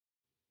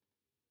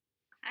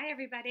Hi,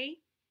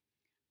 everybody.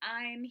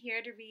 I'm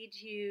here to read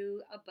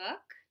you a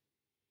book,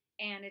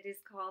 and it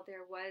is called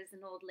There Was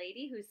an Old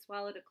Lady Who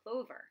Swallowed a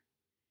Clover.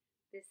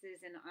 This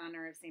is in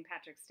honor of St.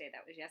 Patrick's Day.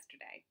 That was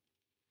yesterday.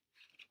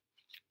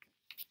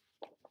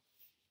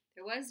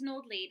 There Was an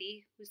Old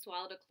Lady Who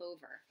Swallowed a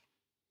Clover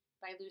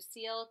by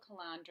Lucille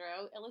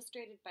Calandro,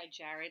 illustrated by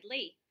Jared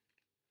Lee.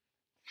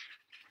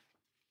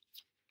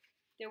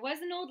 There was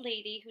an old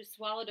lady who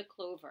swallowed a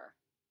clover.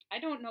 I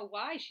don't know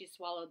why she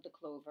swallowed the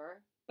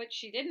clover, but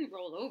she didn't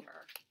roll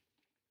over.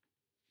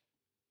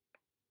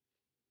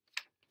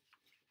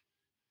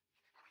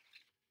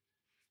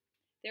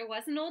 There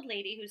was an old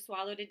lady who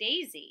swallowed a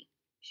daisy.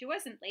 She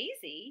wasn't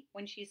lazy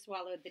when she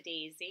swallowed the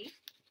daisy.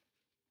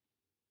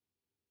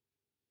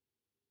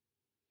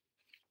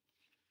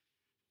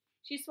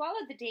 She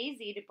swallowed the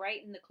daisy to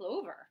brighten the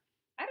clover.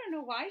 I don't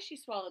know why she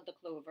swallowed the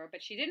clover,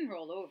 but she didn't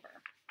roll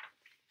over.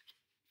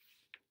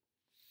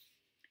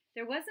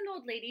 There was an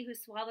old lady who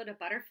swallowed a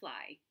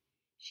butterfly.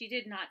 She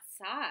did not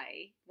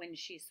sigh when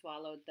she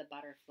swallowed the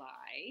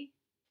butterfly.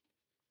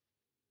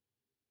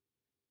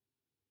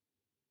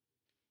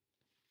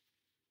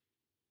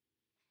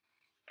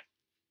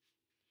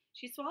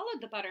 She swallowed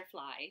the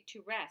butterfly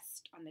to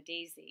rest on the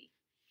daisy.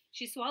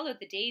 She swallowed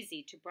the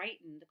daisy to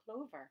brighten the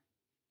clover.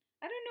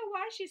 I don't know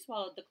why she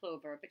swallowed the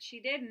clover, but she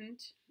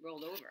didn't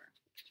roll over.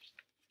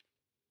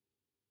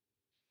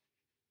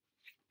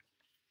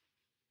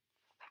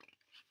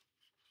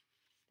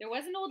 There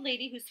was an old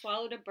lady who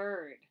swallowed a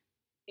bird.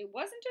 It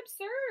wasn't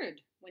absurd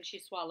when she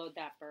swallowed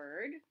that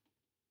bird.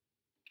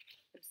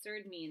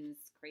 Absurd means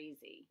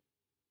crazy.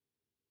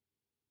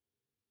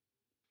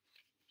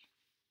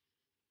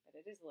 But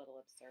it is a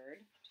little absurd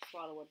to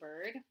swallow a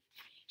bird.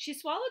 She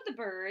swallowed the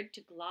bird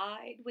to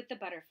glide with the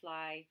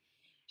butterfly.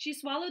 She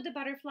swallowed the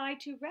butterfly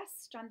to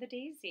rest on the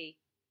daisy.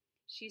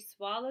 She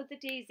swallowed the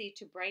daisy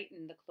to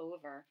brighten the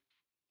clover.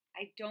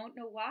 I don't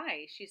know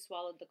why she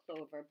swallowed the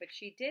clover, but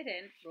she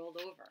didn't roll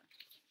over.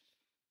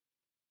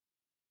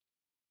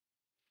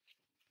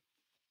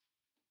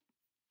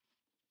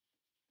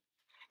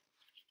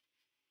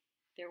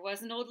 There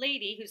was an old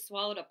lady who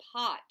swallowed a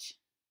pot.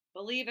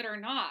 Believe it or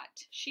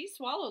not, she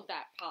swallowed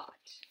that pot.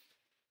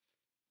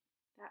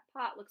 That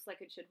pot looks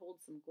like it should hold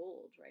some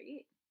gold,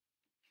 right?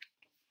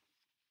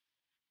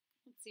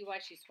 Let's see why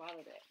she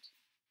swallowed it.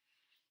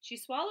 She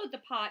swallowed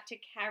the pot to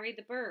carry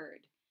the bird.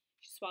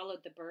 She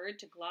swallowed the bird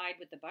to glide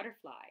with the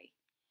butterfly.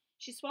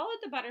 She swallowed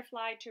the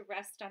butterfly to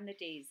rest on the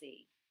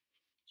daisy.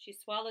 She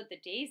swallowed the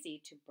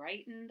daisy to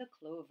brighten the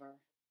clover.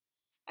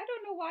 I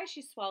don't know why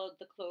she swallowed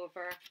the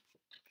clover,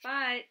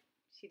 but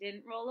she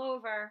didn't roll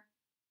over.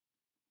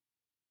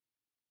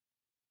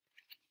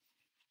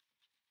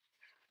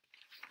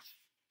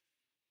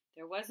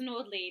 There was an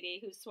old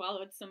lady who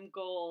swallowed some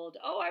gold.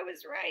 Oh, I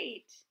was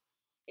right.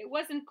 It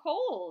wasn't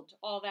cold,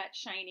 all that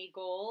shiny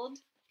gold.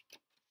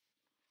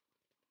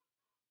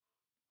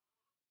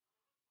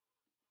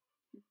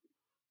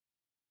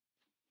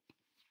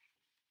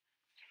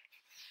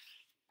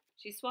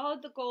 She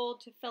swallowed the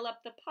gold to fill up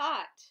the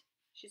pot.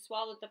 She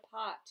swallowed the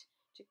pot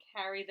to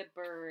carry the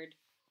bird.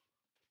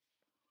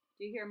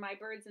 Do you hear my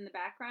birds in the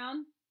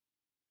background?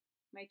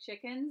 My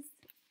chickens?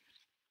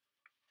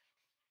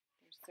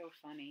 They're so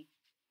funny.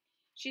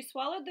 She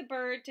swallowed the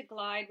bird to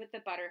glide with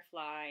the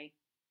butterfly.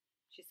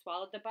 She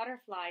swallowed the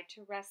butterfly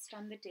to rest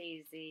on the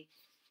daisy.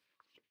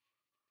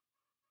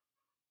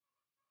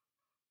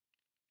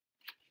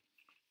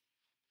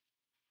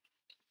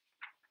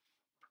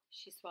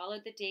 She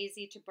swallowed the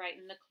daisy to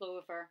brighten the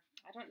clover.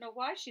 I don't know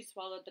why she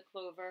swallowed the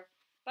clover,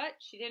 but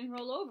she didn't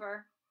roll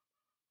over.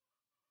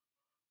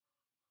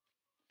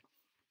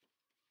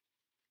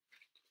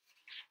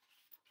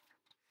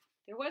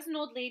 There was an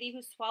old lady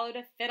who swallowed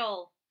a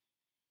fiddle.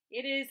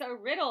 It is a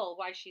riddle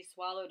why she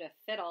swallowed a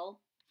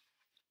fiddle.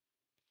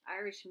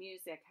 Irish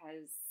music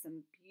has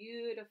some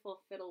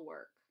beautiful fiddle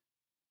work.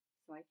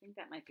 So I think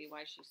that might be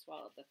why she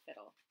swallowed the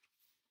fiddle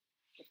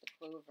with the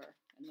clover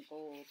and the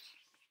gold.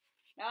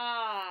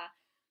 Ah,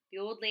 the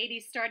old lady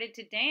started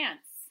to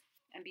dance.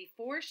 And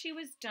before she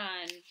was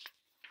done,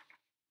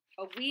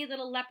 a wee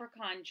little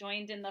leprechaun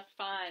joined in the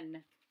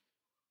fun.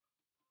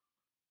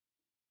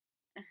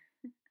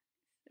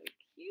 So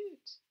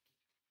cute.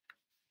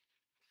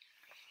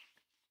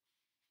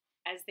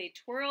 As they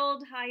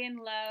twirled high and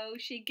low,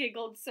 she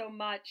giggled so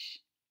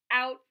much,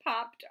 out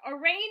popped a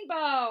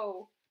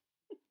rainbow.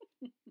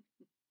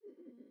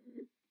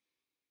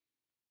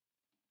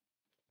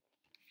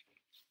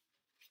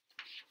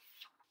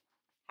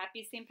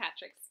 Happy St.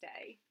 Patrick's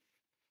Day.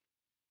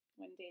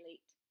 One day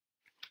late.